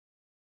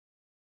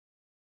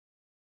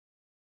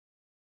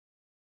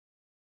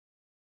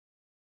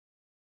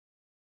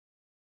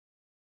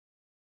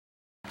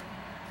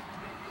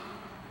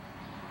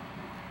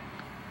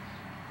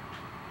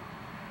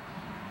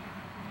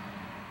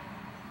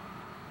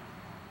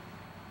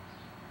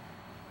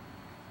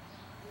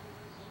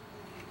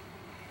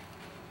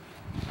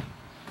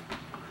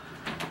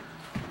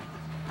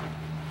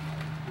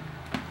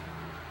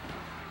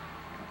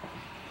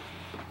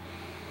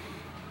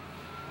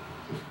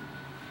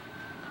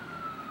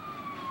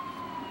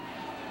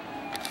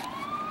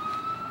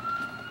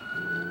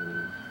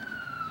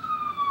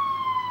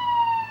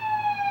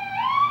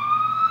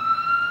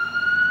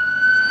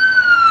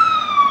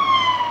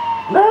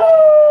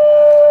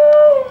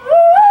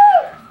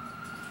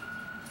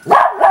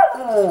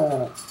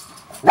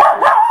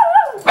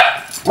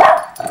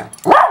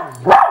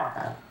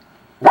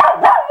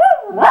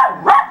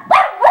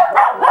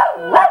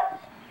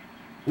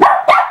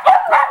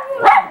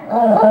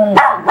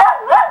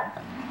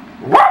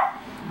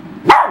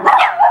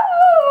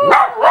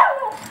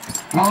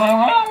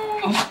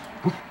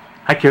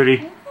Hi,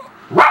 cutie.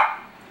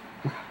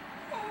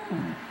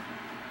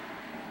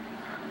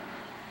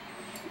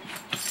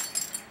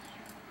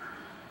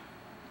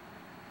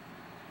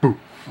 Boo.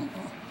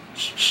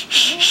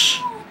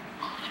 Shh.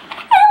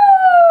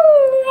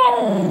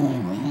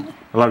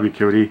 I love you,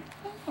 cutie.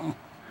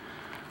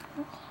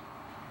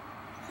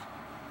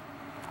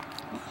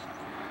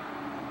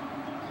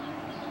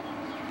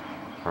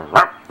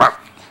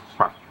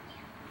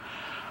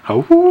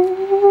 Oh.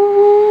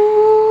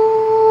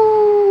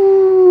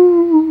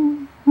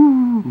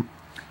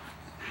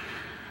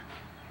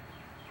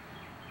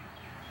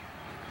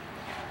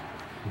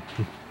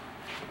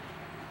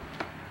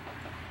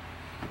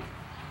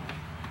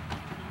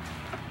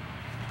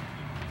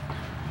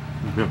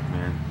 Milk,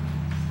 man.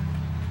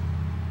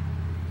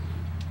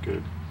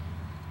 Good.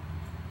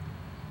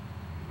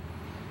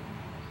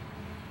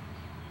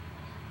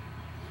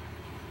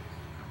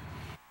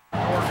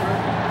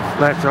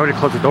 Let's already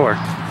close the door.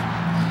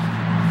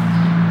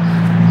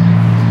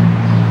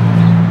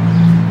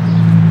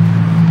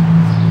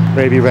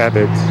 Baby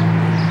rabbits.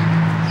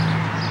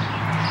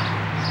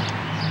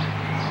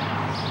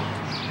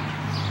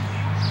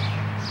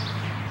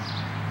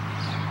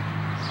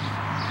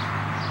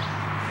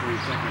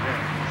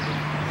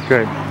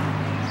 Good.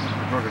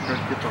 My brother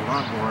couldn't get the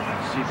lawnmower and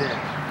see that.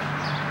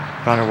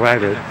 Found a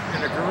rabbit.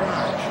 In the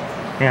garage.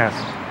 Yes.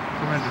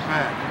 Come in the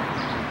back.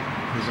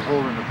 There's a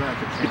hole in the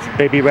back. It's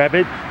baby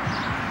rabbit?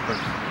 But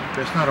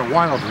that's not a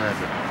wild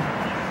rabbit.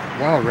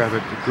 Wild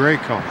rabbit, the gray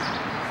color.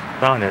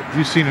 Found it.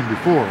 You've seen him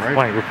before, right?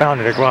 Right, we found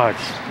it at the garage.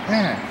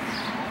 Yeah.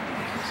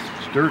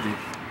 It's dirty.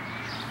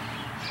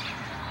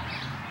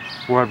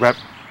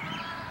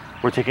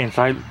 We're taking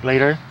inside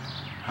later?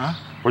 Huh?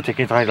 We're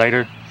taking inside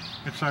later?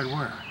 Inside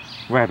where?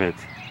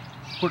 Rabbits.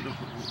 Put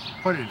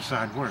it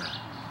inside where?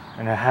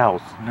 In the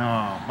house.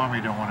 No, Mommy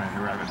don't want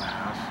any rabbit in the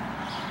house.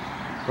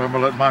 But I'm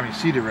gonna let Mommy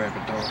see the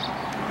rabbit though.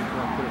 I'm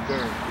gonna put it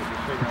there. Put the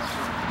thing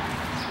outside.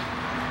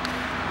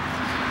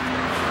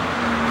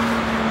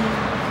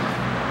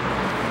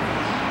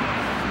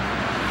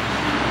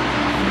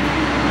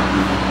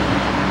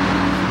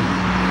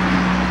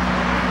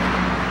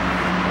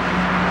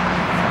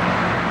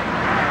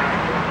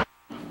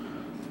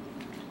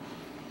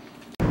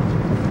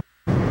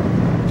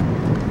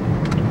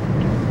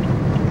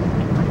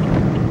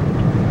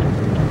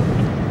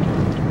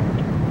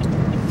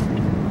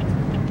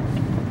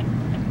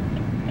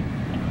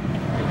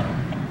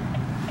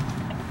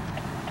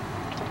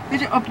 Did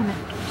you open it?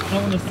 I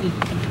want to see.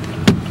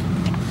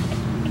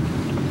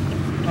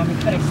 Let me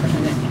take some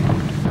of that.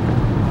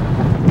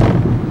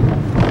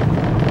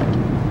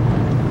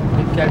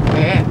 You got your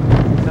hand.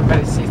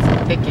 Somebody sees you,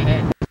 take your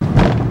hand.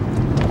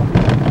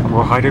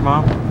 We'll hide it,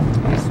 Mom?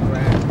 This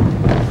way.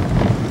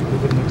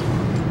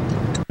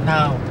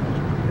 Now.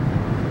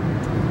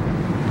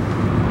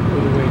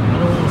 I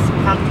don't want to see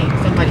hunting.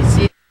 Somebody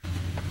see it.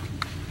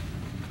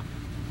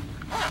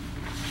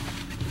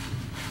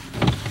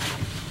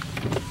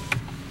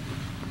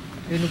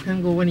 Look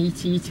and go when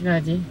each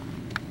가지.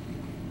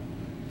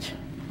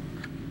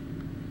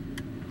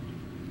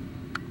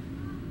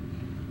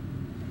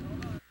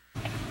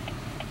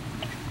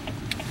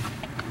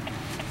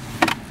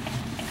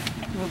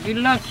 You'll be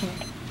lucky.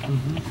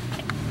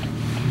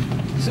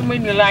 So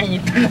many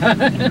lines.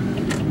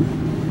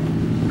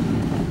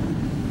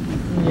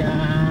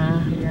 Yeah.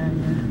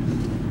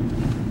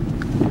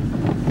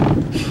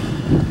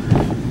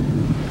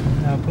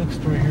 Now,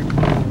 bookstore here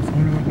closed.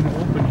 When are we going to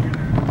open here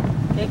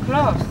now? They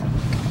closed.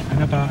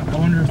 I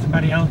wonder if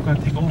somebody else is going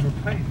to take over the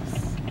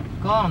place.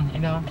 Gone, you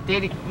know.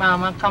 Daddy,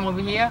 Mama, come over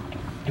here.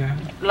 Yeah.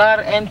 Lot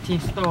of empty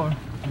store.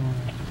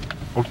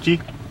 Ochi?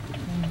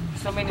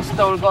 So many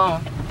store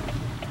gone.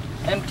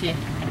 Empty.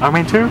 I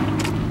mean too?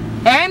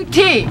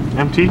 Empty!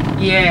 Empty?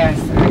 Yes,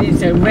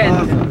 it's a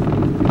rent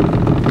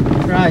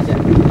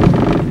project.